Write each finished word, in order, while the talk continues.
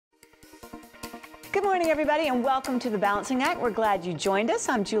Good morning, everybody, and welcome to The Balancing Act. We're glad you joined us.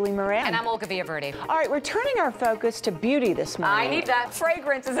 I'm Julie Moran. And I'm Olga Villaverdi. All right, we're turning our focus to beauty this morning. I need that.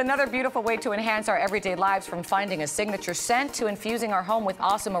 Fragrance is another beautiful way to enhance our everyday lives, from finding a signature scent to infusing our home with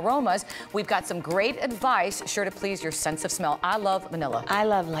awesome aromas. We've got some great advice sure to please your sense of smell. I love vanilla. I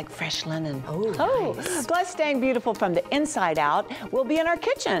love like fresh linen. Oh, nice. Plus, staying beautiful from the inside out, we'll be in our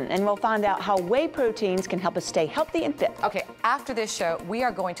kitchen, and we'll find out how whey proteins can help us stay healthy and fit. Okay, after this show, we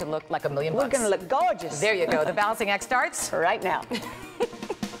are going to look like $1 million. We're going to look gorgeous. There you go. The Balancing Act starts right now.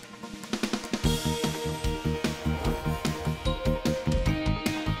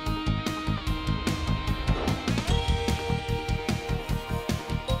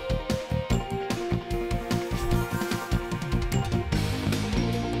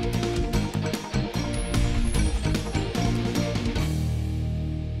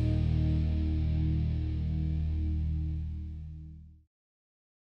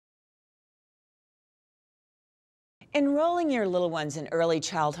 Enrolling your little ones in early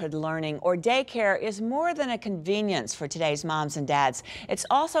childhood learning or daycare is more than a convenience for today's moms and dads. It's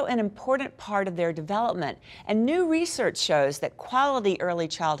also an important part of their development. And new research shows that quality early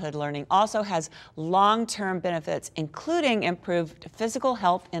childhood learning also has long-term benefits, including improved physical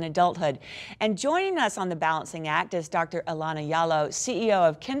health in adulthood. And joining us on The Balancing Act is Dr. Ilana Yalo, CEO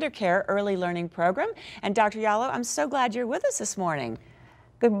of KinderCare Early Learning Program. And Dr. Yalo, I'm so glad you're with us this morning.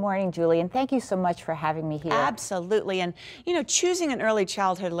 Good morning, Julie, and thank you so much for having me here. Absolutely. And, you know, choosing an early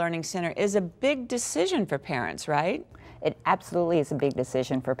childhood learning center is a big decision for parents, right? It absolutely is a big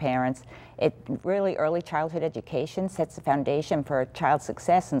decision for parents. Early childhood education sets the foundation for a child's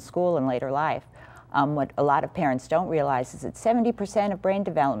success in school and later life. What a lot of parents don't realize is that 70% of brain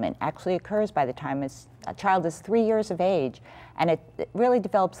development actually occurs by the time a child is 3 years of age, and it really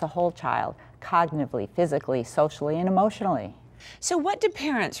develops the whole child, cognitively, physically, socially, and emotionally. So what do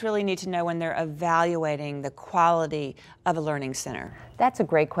parents really need to know when they're evaluating the quality of a learning center? That's a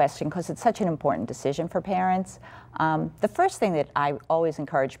great question because it's such an important decision for parents. The first thing that I always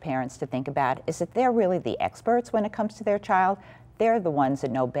encourage parents to think about is that they're really the experts when it comes to their child. They're the ones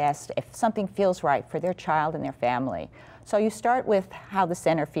that know best if something feels right for their child and their family. So you start with how the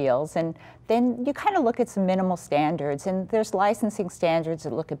center feels, and then you kind of look at some minimal standards, and there's licensing standards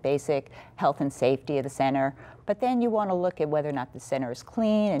that look at basic health and safety of the center, but then you want to look at whether or not the center is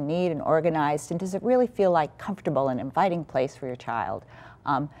clean and neat and organized, and does it really feel like comfortable and inviting place for your child.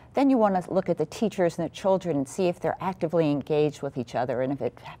 Then you want to look at the teachers and the children and see if they're actively engaged with each other and if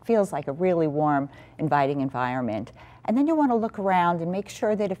it feels like a really warm, inviting environment. And then you want to look around and make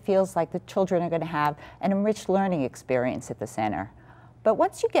sure that it feels like the children are going to have an enriched learning experience at the center. But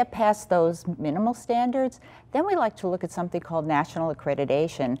once you get past those minimal standards, then we like to look at something called national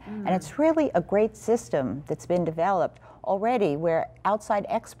accreditation. And it's really a great system that's been developed already where outside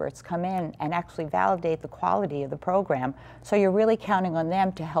experts come in and actually validate the quality of the program. So you're really counting on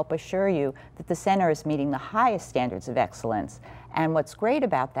them to help assure you that the center is meeting the highest standards of excellence. And what's great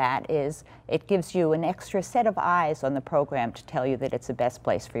about that is it gives you an extra set of eyes on the program to tell you that it's the best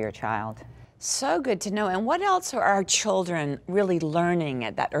place for your child. So good to know. And what else are our children really learning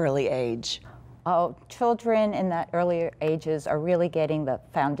at that early age? Oh, children in the earlier ages are really getting the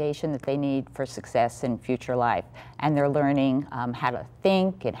foundation that they need for success in future life. And they're learning how to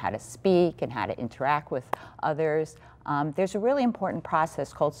think and how to speak and how to interact with others. There's a really important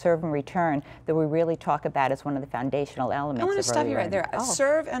process called serve and return that we really talk about as one of the foundational elements. I want to stop you right learning. there.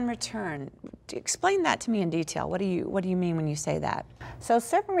 Serve and return. Explain that to me in detail. What do you mean when you say that? So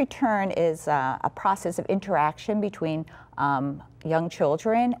serve and return is a process of interaction between young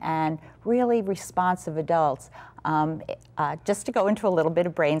children and really responsive adults. Just to go into a little bit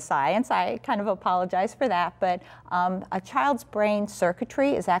of brain science, I kind of apologize for that, but a child's brain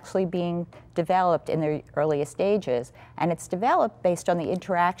circuitry is actually being developed in their earliest stages, and it's developed based on the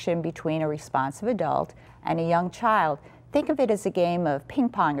interaction between a responsive adult and a young child. Think of it as a game of ping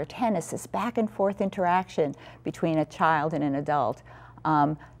pong or tennis, this back and forth interaction between a child and an adult.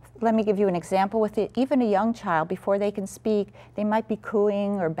 Let me give you an example with it. Even a young child, before they can speak, they might be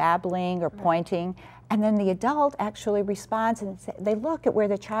cooing or babbling or pointing, and then the adult actually responds and they look at where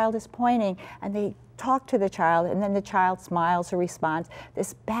the child is pointing and they talk to the child, and then the child smiles or responds.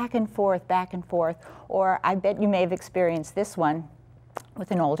 This back and forth, back and forth. Or I bet you may have experienced this one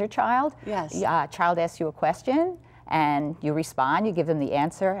with an older child. Yes. A child asks you a question and you respond, you give them the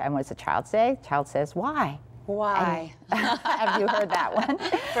answer, and what does the child say? The child says, "Why?" Why? Have you heard that one?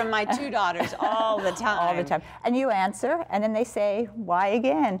 From my two daughters all the time. All the time. And you answer, and then they say, "Why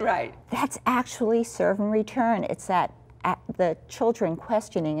again?" Right. That's actually serve and return. It's that the children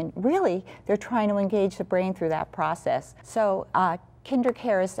questioning, and really they're trying to engage the brain through that process. So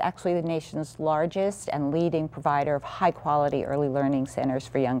KinderCare is actually the nation's largest and leading provider of high-quality early learning centers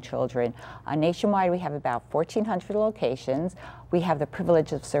for young children. Nationwide, we have about 1,400 locations. We have the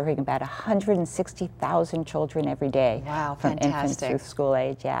privilege of serving about 160,000 children every day. Wow, from infants fantastic. through school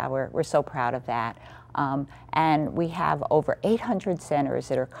age. Yeah, we're so proud of that. And we have over 800 centers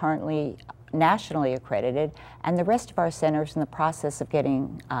that are currently nationally accredited, and the rest of our centers in the process of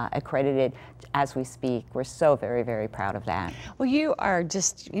getting accredited as we speak. We're so very, very proud of that. Well, you are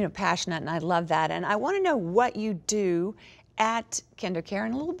just, passionate, and I love that. And I want to know what you do at KinderCare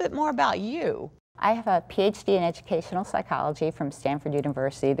and a little bit more about you. I have a PhD in educational psychology from Stanford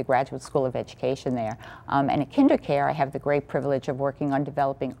University, the Graduate School of Education there. And at KinderCare, I have the great privilege of working on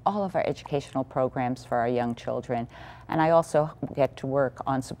developing all of our educational programs for our young children. And I also get to work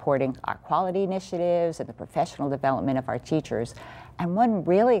on supporting our quality initiatives and the professional development of our teachers. And one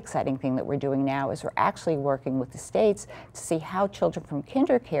really exciting thing that we're doing now is we're actually working with the states to see how children from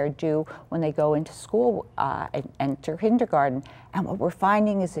KinderCare do when they go into school and enter kindergarten. And what we're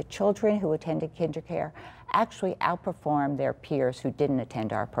finding is that children who attended KinderCare actually outperform their peers who didn't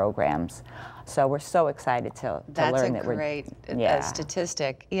attend our programs. So we're so excited to learn that we're... That's a great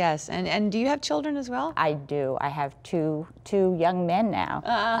statistic, yes. And do you have children as well? I do. I have two young men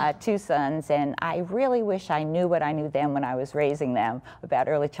now, 2 sons, and I really wish I knew what I knew then when I was raising them about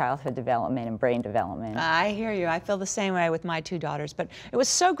early childhood development and brain development. I hear you. I feel the same way with my 2 daughters, but it was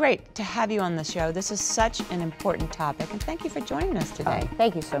so great to have you on the show. This is such an important topic, and thank you for joining us today.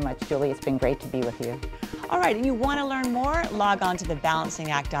 Thank you so much, Julie. It's been great to be with you. All right, and you want to learn more? Log on to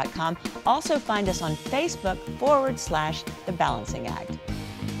thebalancingact.com. Also find us on Facebook /The Balancing Act.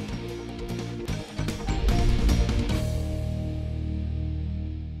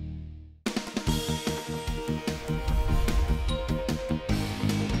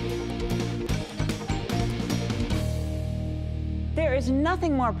 There is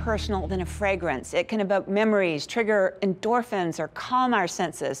nothing more personal than a fragrance. It can evoke memories, trigger endorphins, or calm our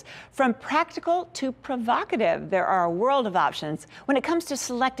senses. From practical to provocative, there are a world of options when it comes to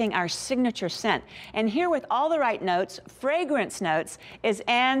selecting our signature scent. And here with all the right notes, fragrance notes, is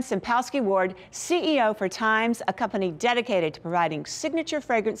Ann Simpowski-Ward, CEO for Times, a company dedicated to providing signature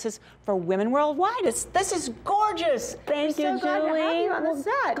fragrances for women worldwide. This is gorgeous. Thank you, so glad to have Julie. you on the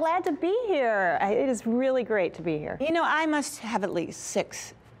set. Glad to be here. It is really great to be here. I must have at least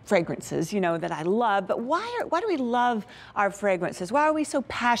 6 fragrances, that I love, but why do we love our fragrances? Why are we so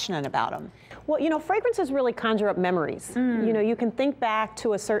passionate about them? Well, fragrances really conjure up memories. You can think back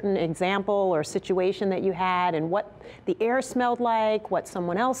to a certain example or situation that you had and what the air smelled like, what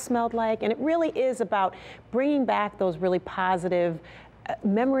someone else smelled like, and it really is about bringing back those really positive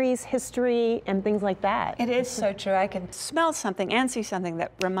memories, history, and things like that. It is so true. I can smell something and see something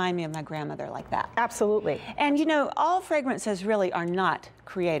that remind me of my grandmother like that. Absolutely. And all fragrances really are not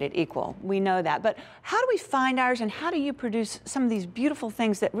created equal. We know that. But how do we find ours, and how do you produce some of these beautiful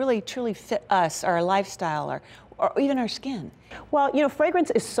things that really truly fit us, our lifestyle, or even our skin? Well, fragrance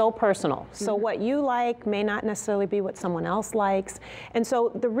is so personal. So what you like may not necessarily be what someone else likes. And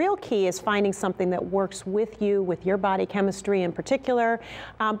so the real key is finding something that works with you, with your body chemistry in particular,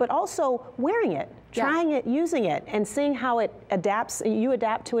 but also wearing it, trying it, using it, and seeing how it adapts, you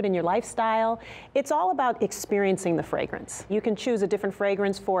adapt to it in your lifestyle. It's all about experiencing the fragrance. You can choose a different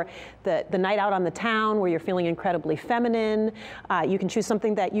fragrance for the night out on the town where you're feeling incredibly feminine. You can choose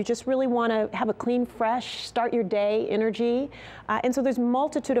something that you just really want to have a clean, fresh, start your day energy. And so there's a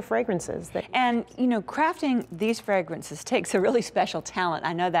multitude of fragrances. And, crafting these fragrances takes a really special talent.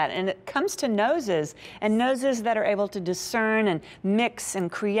 I know that. And it comes to noses, and noses that are able to discern and mix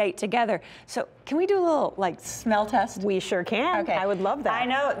and create together. So can we do a little, smell test? We sure can. Okay. I would love that. I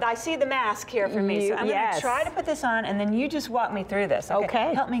know. I see the mask here for me. So I'm going to try to put this on, and then you just walk me through this.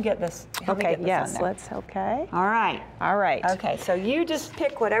 Okay. Help me get this. Okay, me get this yes, on there. okay. All right. All right. Okay, so you just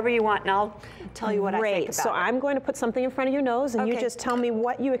pick whatever you want, and I'll tell you what I think about So it. I'm going to put something in front of your nose, and you Okay. just tell me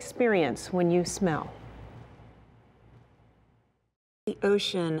what you experience when you smell. The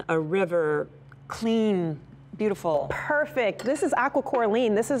ocean, a river, clean, beautiful. Perfect. This is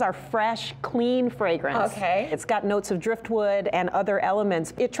Aquacorline. This is our fresh, clean fragrance. Okay. It's got notes of driftwood and other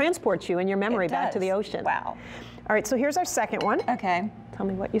elements. It transports you in your memory back to the ocean. Wow. All right, so here's our second one. Okay. Tell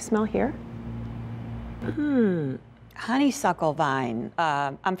me what you smell here. Honeysuckle vine.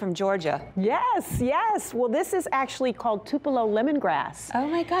 I'm from Georgia. Yes, yes. Well, this is actually called Tupelo lemongrass. Oh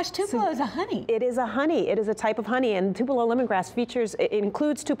my gosh, Tupelo is a honey. It is a honey. It is a type of honey, and Tupelo lemongrass features, it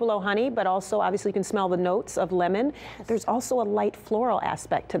includes Tupelo honey, but also obviously you can smell the notes of lemon. There's also a light floral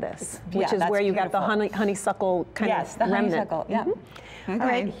aspect to this, which is where you got the honeysuckle kind of remnant. Honeysuckle, yeah. Okay. All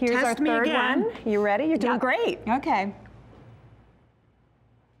right, here's our third one. You ready? You're doing great. Okay.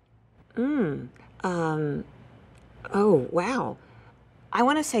 Oh, wow. I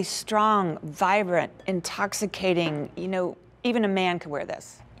want to say strong, vibrant, intoxicating. You know, even a man could wear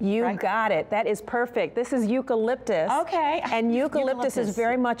this. You got it. That is perfect. This is eucalyptus. Okay. And eucalyptus is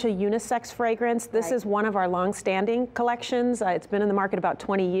very much a unisex fragrance. This is one of our long-standing collections. It's been in the market about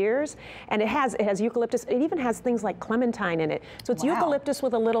 20 years, and it has eucalyptus. It even has things like clementine in it. So it's eucalyptus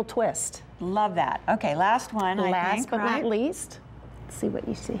with a little twist. Love that. Okay, last one. Last but not least, let's see what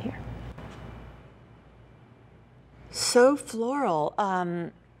you see here. So floral.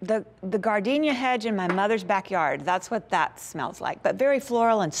 The gardenia hedge in my mother's backyard, that's what that smells like, but very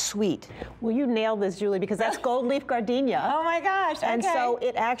floral and sweet. Well, you nailed this, Julie, because that's gold leaf gardenia. Oh my gosh, okay. And so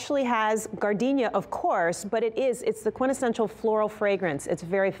it actually has gardenia, of course, but it's the quintessential floral fragrance. It's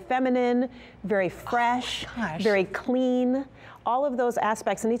very feminine, very fresh, very clean. All of those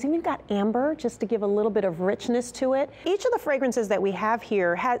aspects, and it's even got amber just to give a little bit of richness to it. Each of the fragrances that we have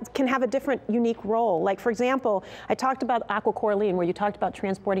here can have a different unique role. Like, for example, I talked about Aqua Coraline, where you talked about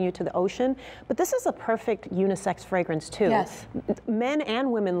transporting you to the ocean, but this is a perfect unisex fragrance too. Yes. Men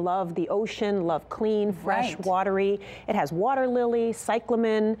and women love the ocean, love clean, fresh, watery. It has water lily,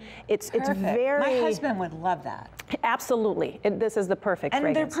 cyclamen. It's very... My husband would love that. Absolutely. This is the perfect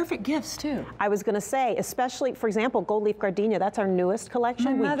fragrance. And they're perfect gifts too. I was going to say, especially, for example, Gold Leaf Gardenia, that's our newest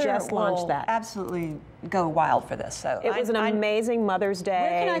collection. We just launched that. Absolutely go wild for this. So it was an amazing Mother's Day.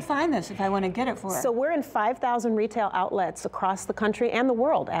 Where can I find this if I want to get it for her? So we're in 5,000 retail outlets across the country and the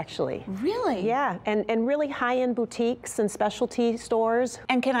world, actually. Really? Yeah, and really high-end boutiques and specialty stores.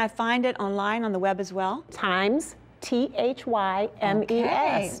 And can I find it online on the web as well? Times. THYMES.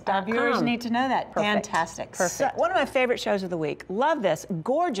 Our viewers need to know that. Perfect. Fantastic. Perfect. So, one of my favorite shows of the week. Love this.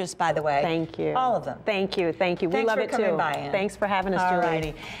 Gorgeous, by the way. Thank you. All of them. Thank you. Thank you. We love it too. Thanks for coming by, Ann. Thanks for having us,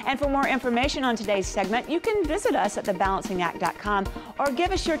 Julie. And for more information on today's segment, you can visit us at thebalancingact.com or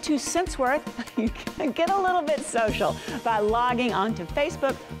give us your 2 cents worth. You can get a little bit social by logging on to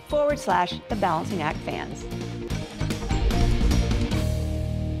Facebook/The Balancing Act fans.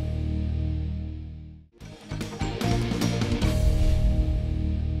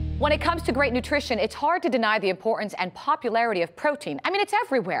 When it comes to great nutrition, it's hard to deny the importance and popularity of protein. I mean, it's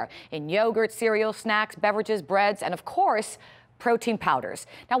everywhere in yogurt, cereal, snacks, beverages, breads, and of course, protein powders.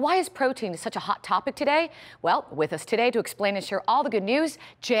 Now, why is protein such a hot topic today? Well, with us today to explain and share all the good news,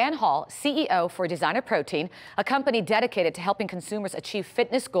 Jan Hall, CEO for Designer Protein, a company dedicated to helping consumers achieve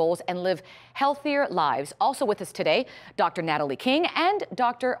fitness goals and live healthier lives. Also with us today, Dr. Natalie King and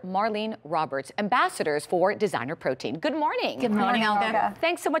Dr. Marlene Roberts, ambassadors for Designer Protein. Good morning. Good morning, Olga.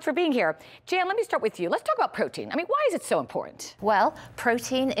 Thanks so much for being here. Jan, let me start with you. Let's talk about protein. I mean, why is it so important? Well,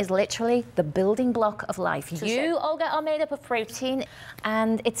 protein is literally the building block of life. You, Olga, are made up of protein,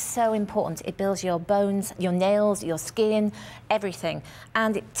 and it's so important. It builds your bones, your nails, your skin, everything.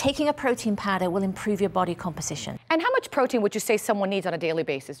 And taking a protein powder will improve your body composition. And how much protein would you say someone needs on a daily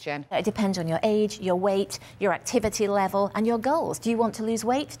basis, Jen? It depends on your age, your weight, your activity level, and your goals. Do you want to lose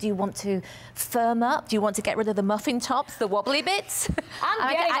weight? Do you want to firm up? Do you want to get rid of the muffin tops, the wobbly bits?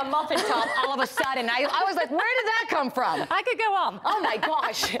 I'm getting a muffin top all of a sudden. I was like, where did that come from? I could go on. Oh my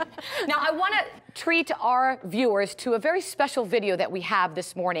gosh. Now, I want to treat our viewers to a very special video that we have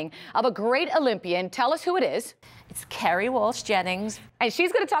this morning of a great Olympian. Tell us who it is. It's Kerri Walsh Jennings. And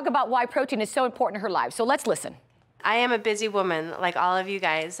she's going to talk about why protein is so important in her life. So let's listen. I am a busy woman, like all of you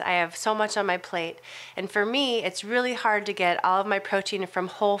guys. I have so much on my plate. And for me, it's really hard to get all of my protein from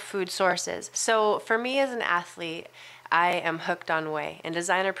whole food sources. So for me as an athlete, I am hooked on whey, and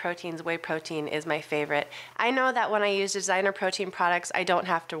Designer Protein's whey protein is my favorite. I know that when I use Designer Protein products, I don't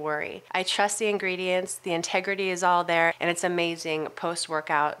have to worry. I trust the ingredients, the integrity is all there, and it's amazing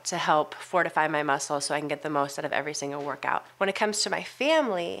post-workout to help fortify my muscles so I can get the most out of every single workout. When it comes to my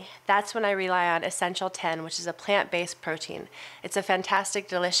family, that's when I rely on Essential 10, which is a plant-based protein. It's a fantastic,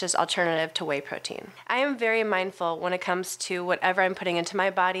 delicious alternative to whey protein. I am very mindful when it comes to whatever I'm putting into my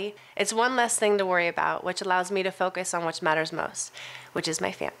body. It's one less thing to worry about, which allows me to focus on what matters most, which is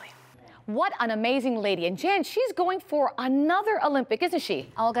my family. What an amazing lady. And Jen, she's going for another Olympic, isn't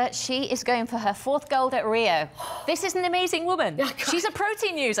she? Olga, she is going for her 4th gold at Rio. This is an amazing woman. She's a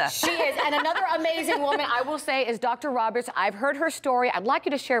protein user. She is. And another amazing woman, I will say, is Dr. Roberts. I've heard her story. I'd like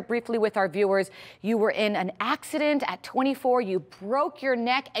you to share briefly with our viewers. You were in an accident at 24. You broke your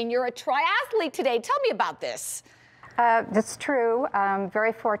neck, and you're a triathlete today. Tell me about this. That's true. I'm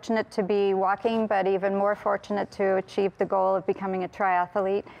very fortunate to be walking, but even more fortunate to achieve the goal of becoming a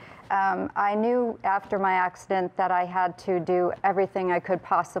triathlete. I knew after my accident that I had to do everything I could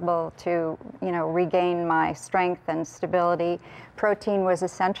possible to, regain my strength and stability. Protein was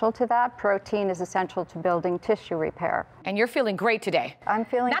essential to that. Protein is essential to building tissue repair. And you're feeling great today. I'm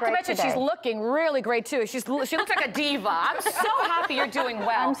feeling great today. Not to mention she's looking really great too. She looks like a diva. I'm so happy you're doing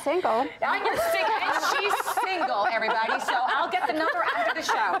well. I'm single. And you're single, and she's single, everybody. So I'll get the number after the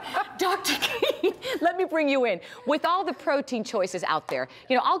show. Dr. King, let me bring you in. With all the protein choices out there,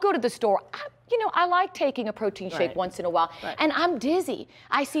 I'll go to the store. I like taking a protein shake once in a while, and I'm dizzy.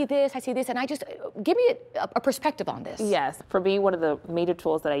 I see this, and I just, give me a perspective on this. Yes, for me, one of the major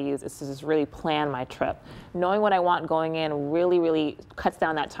tools that I use is to just really plan my trip. Knowing what I want going in really, really cuts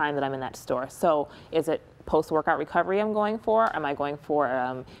down that time that I'm in that store. So is it post-workout recovery I'm going for? Am I going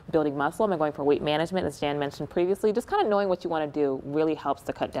for building muscle? Am I going for weight management, as Jan mentioned previously? Just kind of knowing what you want to do really helps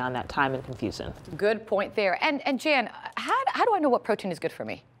to cut down that time and confusion. Good point there. And Jan, how do I know what protein is good for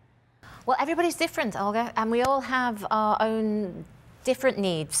me? Well, everybody's different, Olga, and we all have our own different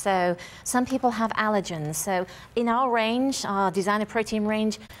needs. So some people have allergens. So in our range, our designer protein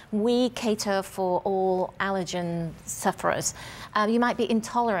range, we cater for all allergen sufferers. You might be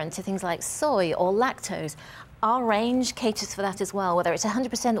intolerant to things like soy or lactose. Our range caters for that as well, whether it's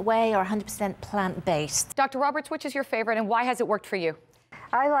 100% whey or 100% plant-based. Dr. Roberts, which is your favorite and why has it worked for you?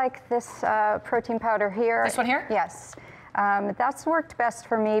 I like this protein powder here. This one here? Yes. That's worked best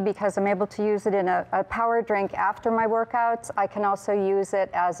for me because I'm able to use it in a power drink after my workouts. I can also use it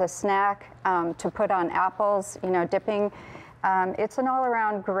as a snack to put on apples, dipping. It's an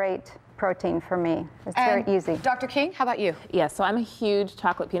all-around great protein for me. It's very easy. Dr. King, how about you? Yeah, so I'm a huge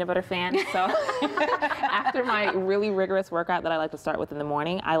chocolate peanut butter fan. So after my really rigorous workout that I like to start with in the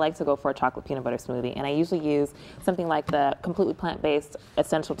morning, I like to go for a chocolate peanut butter smoothie. And I usually use something like the completely plant-based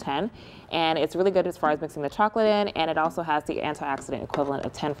Essential 10. And it's really good as far as mixing the chocolate in, and it also has the antioxidant equivalent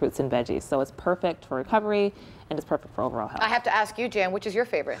of 10 fruits and veggies. So it's perfect for recovery, and it's perfect for overall health. I have to ask you, Jan, which is your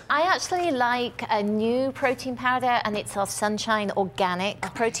favorite? I actually like a new protein powder, and it's our Sunshine Organic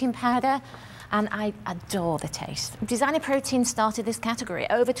protein powder. And I adore the taste. Designer Protein started this category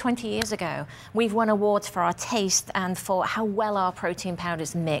over 20 years ago. We've won awards for our taste and for how well our protein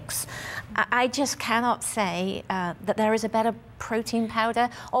powders mix. I just cannot say that there is a better protein powder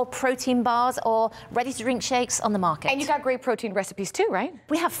or protein bars or ready-to-drink shakes on the market. And you got great protein recipes too, right?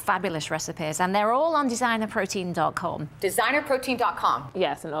 We have fabulous recipes, and they're all on designerprotein.com. Designerprotein.com.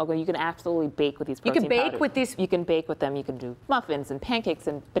 Yes, and Olga, you can absolutely bake with these protein powders. You can bake with these? You can bake with them. You can do muffins and pancakes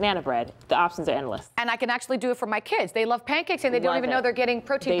and banana bread. The options are endless. And I can actually do it for my kids. They love pancakes, and they don't even know they're getting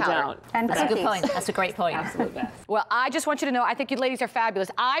protein powder. They don't. And That's a good point. That's a great point. Absolute best. Well, I just want you to know, I think you ladies are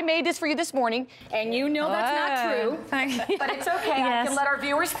fabulous. I made this for you this morning, and you know that's not true. But it's okay. Yes. I can let our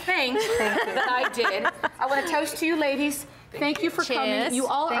viewers think that I did. I want to toast to you, ladies. Thank you for coming. You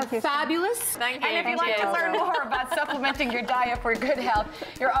all are fabulous. Thank you. And if you'd like to learn more about supplementing your diet for good health,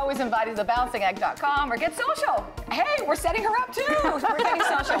 you're always invited to thebalancingAct.com or get social. Hey, we're setting her up too. We're getting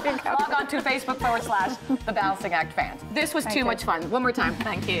social. Log on to Facebook.com/The Balancing Act fans. This was too much fun. One more time.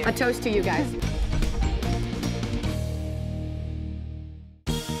 Thank you. A toast to you guys.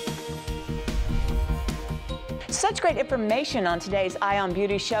 Such great information on today's Eye on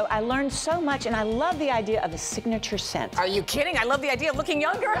Beauty show. I learned so much, and I love the idea of a signature scent. Are you kidding? I love the idea of looking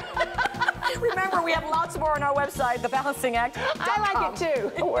younger. Remember, we have lots more on our website, thebalancingAct.com. I like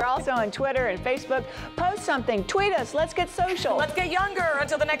it too. We're also on Twitter and Facebook. Post something, tweet us, let's get social. Let's get younger.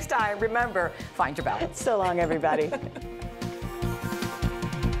 Until the next time, remember, find your balance. So long, everybody.